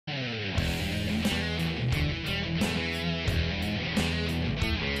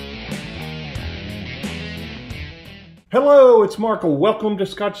Hello, it's Mark. Welcome to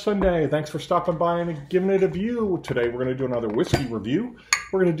Scotch Sunday. Thanks for stopping by and giving it a view. Today we're going to do another whiskey review.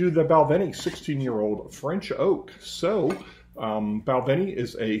 We're going to do the Balvenie 16-year-old French oak. So, Balvenie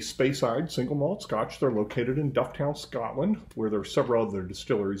is a Speyside single malt Scotch. They're located in Dufftown, Scotland, where there are several other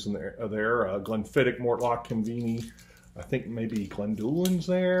distilleries in there. Glenfiddich, Mortlach, Balvenie. I think maybe Glendoolin's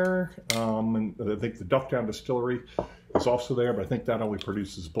there. And I think the Dufftown distillery is also there, but I think that only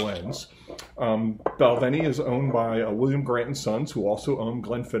produces blends. Balvenie is owned by William Grant and Sons, who also own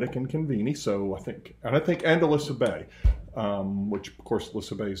Glenfiddich and Balvenie. So I think and Alyssa Bay, which of course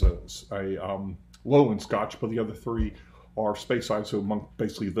Alyssa Bay is a lowland Scotch, but the other three are Speyside. So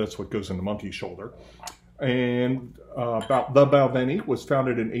basically that's what goes into Monkey Shoulder. And the Balvenie was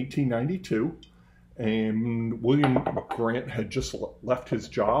founded in 1892. And William Grant had just left his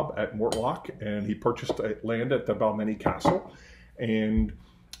job at Mortlach, and he purchased land at the Balvenie Castle. And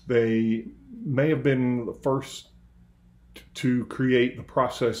they may have been the first to create the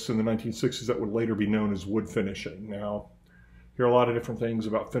process in the 1960s that would later be known as wood finishing. Now, hear a lot of different things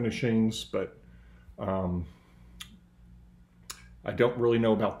about finishings, but I don't really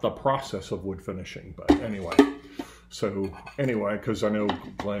know about the process of wood finishing. But anyway, because I know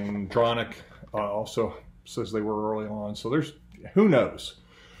Glendronach also says they were early on, so who knows.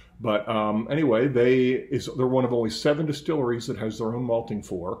 But anyway, they're one of only 7 distilleries that has their own malting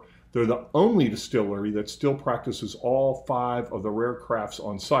floor. They're the only distillery that still practices all 5 of the rare crafts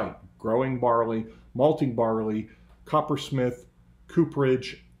on site: growing barley, malting barley, coppersmith,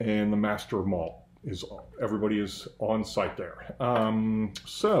 cooperage, and the master of malt. Everybody is on site there.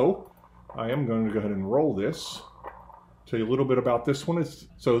 So I am going to go ahead and roll this. Tell you a little bit about this one.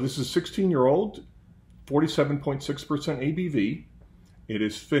 So this is 16-year-old, 47.6% ABV. It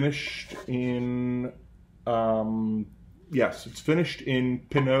is finished in, it's finished in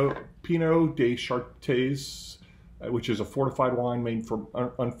Pineau de Chartres, which is a fortified wine made from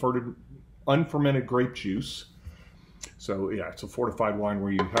unfermented grape juice. So yeah, it's a fortified wine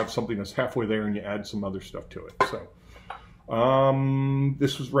where you have something that's halfway there and you add some other stuff to it. So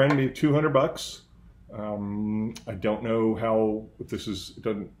this was randomly $200. I don't know how this is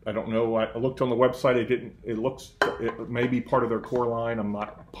done. I don't know. I looked on the website. It may be part of their core line. I'm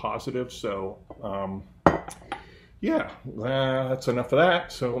not positive. So, yeah, that's enough of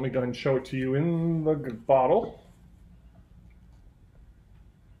that. So let me go ahead and show it to you in the bottle.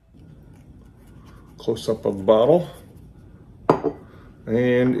 Close up of the bottle.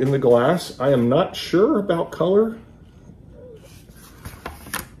 And in the glass. I am not sure about color.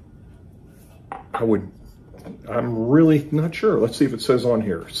 I'm really not sure. Let's see if it says on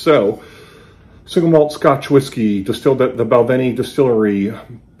here. So, single malt Scotch whiskey distilled at the Balvenie Distillery,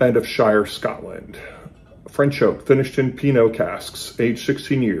 Banffshire, Scotland. French oak, finished in Pineau casks, aged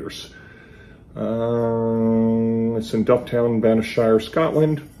 16 years. It's in Dufftown, Banffshire,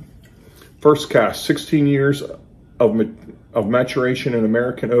 Scotland. First cask, 16 years of maturation in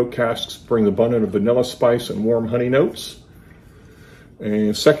American oak casks bring abundant of vanilla spice and warm honey notes.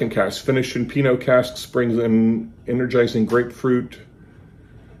 And second cask, finished in Pineau casks, brings in energizing grapefruit,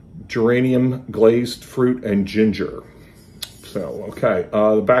 geranium, glazed fruit, and ginger. So, okay.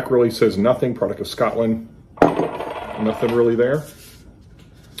 The back really says nothing, product of Scotland. Nothing really there.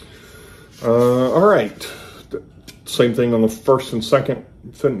 All right. Same thing on the first and second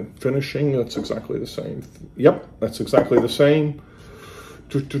finishing. That's exactly the same. Yep, that's exactly the same.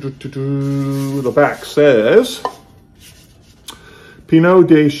 The back says Pineau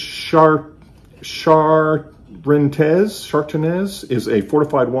de Chartres is a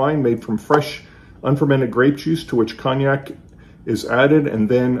fortified wine made from fresh, unfermented grape juice to which cognac is added and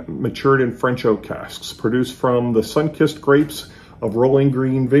then matured in French oak casks. Produced from the sun-kissed grapes of rolling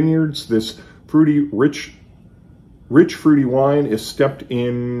green vineyards, this rich fruity wine is steeped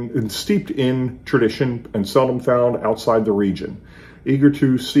in tradition and seldom found outside the region. Eager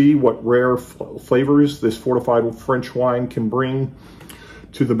to see what rare flavors this fortified French wine can bring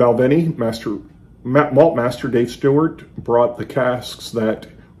to the Balvenie, malt master Dave Stewart brought the casks that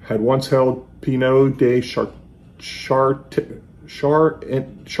had once held Pineau de Chartres.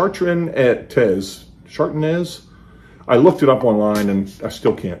 I looked it up online and I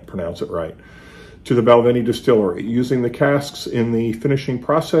still can't pronounce it right. To the Balvenie distillery. Using the casks in the finishing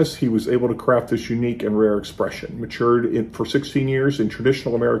process, he was able to craft this unique and rare expression. Matured for 16 years in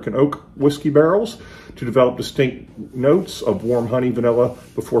traditional American oak whiskey barrels to develop distinct notes of warm honey vanilla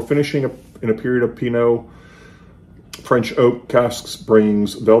before finishing in a period of Pineau. French oak casks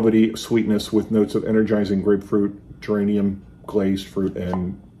brings velvety sweetness with notes of energizing grapefruit, geranium, glazed fruit,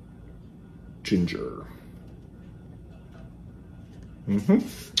 and ginger.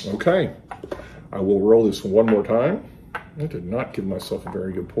 Okay. I will roll this one more time. I did not give myself a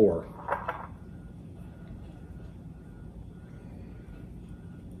very good pour.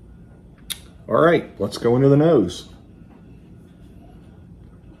 All right, let's go into the nose.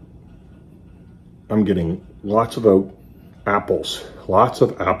 I'm getting lots of oak, apples, lots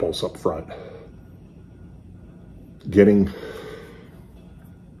of apples up front. Getting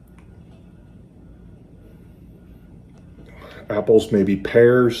apples, maybe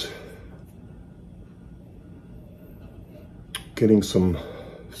pears. Getting some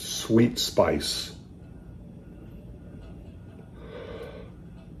sweet spice.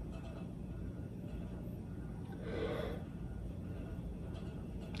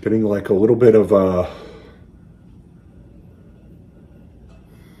 Getting like a little bit of a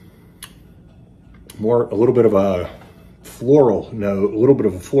little bit of a floral note, a little bit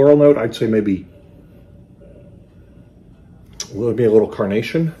of a floral note. I'd say maybe a little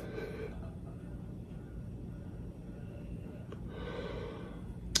carnation.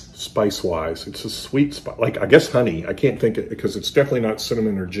 Spice wise, it's a sweet spice, like I guess honey. I can't think it because it's definitely not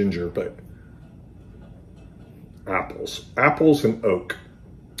cinnamon or ginger, but apples and oak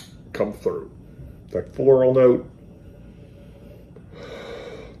come through. That floral note.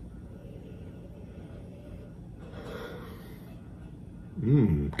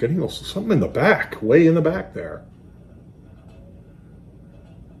 Getting something in the back, way in the back there.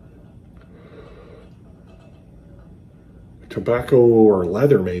 Tobacco or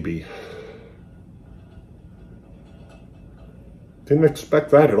leather, maybe. Didn't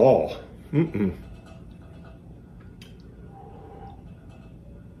expect that at all.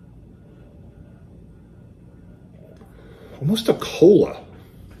 Almost a cola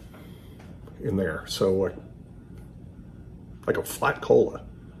in there, so like a flat cola.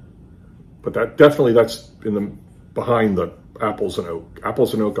 But that's in the behind the apples and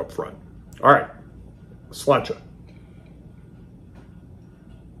oak up front. All right, sláinte.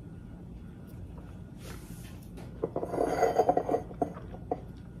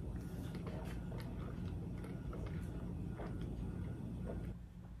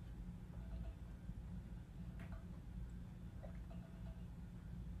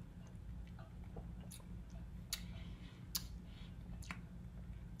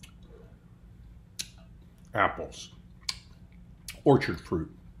 Apples, orchard fruit,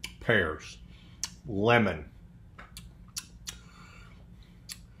 pears, lemon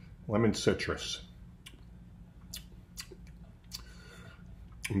citrus.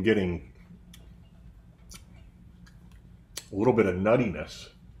 I'm getting a little bit of nuttiness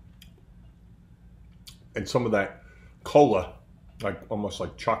and some of that cola, like almost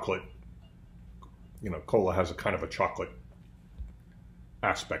like chocolate. You know, cola has a kind of a chocolate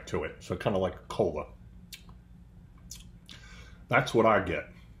aspect to it, so kind of like cola. That's what I get.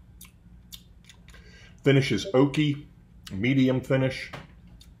 Finish is oaky, medium finish.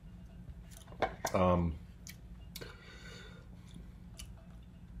 I'm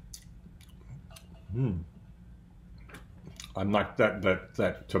not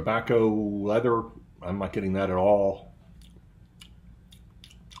that tobacco leather. I'm not getting that at all.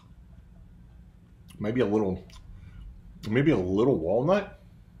 Maybe a little walnut.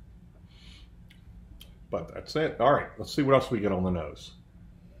 But that's it. All right, let's see what else we get on the nose.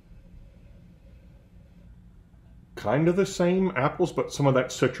 Kind of the same apples, but some of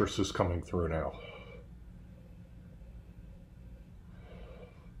that citrus is coming through now.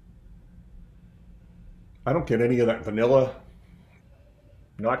 I don't get any of that vanilla.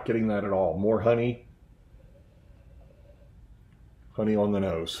 Not getting that at all. More honey. Honey on the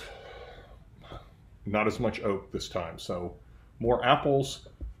nose. Not as much oak this time. So more apples,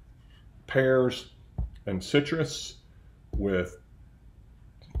 pears, and citrus with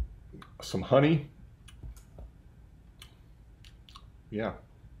some honey. Yeah, a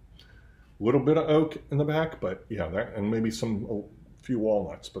little bit of oak in the back, but yeah, that, and maybe a few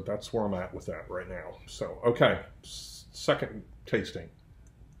walnuts, but that's where I'm at with that right now. So, okay, second tasting.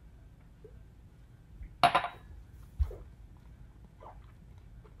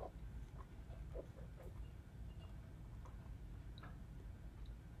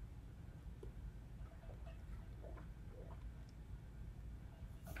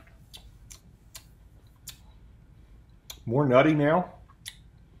 More nutty now,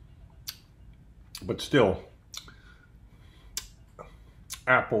 but still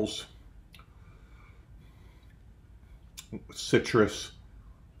apples, citrus,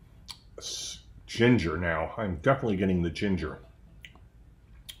 ginger now. I'm definitely getting the ginger.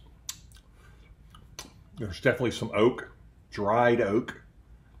 There's definitely some oak, dried oak.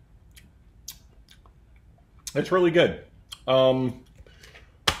 It's really good. Now,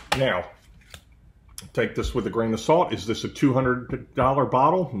 take this with a grain of salt. Is this a $200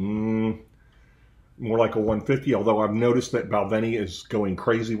 bottle? More like a $150, although I've noticed that Balvenie is going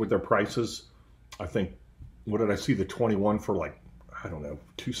crazy with their prices. I think, what did I see, the 21 for like, I don't know,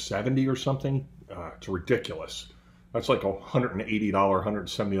 $270 or something? It's ridiculous. That's like a $180,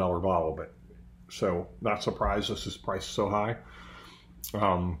 $170 bottle, but so not surprised this is priced so high.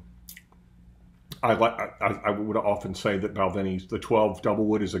 I would often say that Balvenie's, the 12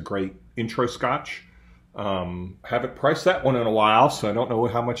 Doublewood is a great intro Scotch. Haven't priced that one in a while, so I don't know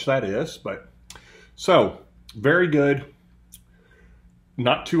how much that is, but so very good.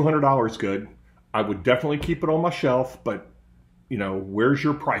 Not $200 good. I would definitely keep it on my shelf, but you know, where's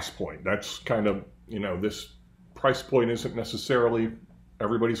your price point? That's kind of, you know, this price point isn't necessarily,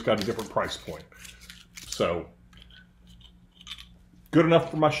 everybody's got a different price point. So good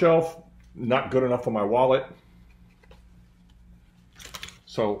enough for my shelf, not good enough for my wallet.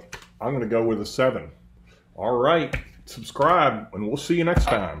 So I'm going to go with a 7. All right, subscribe, and we'll see you next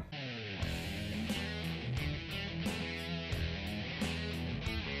time.